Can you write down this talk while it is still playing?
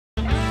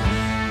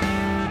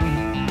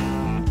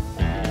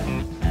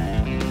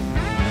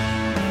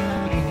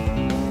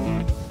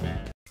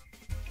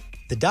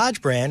The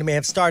Dodge brand may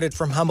have started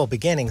from humble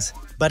beginnings,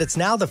 but it's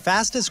now the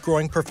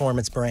fastest-growing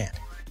performance brand.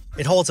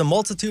 It holds a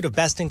multitude of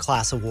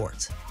best-in-class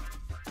awards.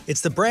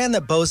 It's the brand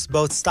that boasts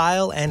both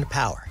style and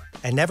power,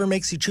 and never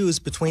makes you choose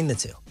between the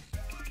two.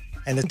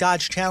 And the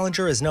Dodge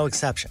Challenger is no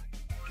exception.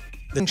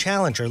 The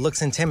Challenger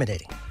looks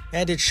intimidating,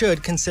 and it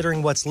should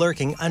considering what's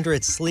lurking under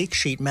its sleek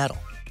sheet metal.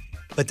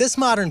 But this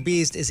modern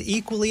beast is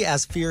equally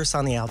as fierce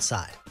on the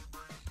outside.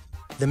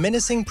 The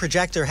menacing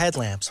projector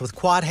headlamps with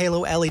quad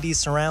halo LED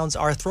surrounds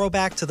are a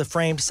throwback to the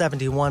framed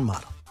 71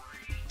 model.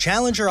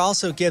 Challenger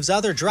also gives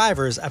other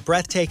drivers a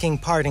breathtaking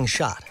parting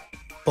shot.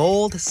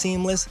 Bold,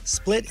 seamless,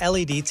 split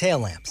LED tail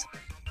lamps.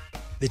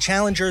 The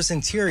Challenger's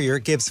interior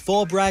gives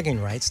full bragging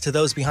rights to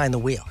those behind the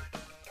wheel.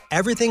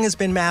 Everything has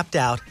been mapped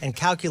out and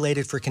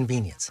calculated for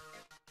convenience.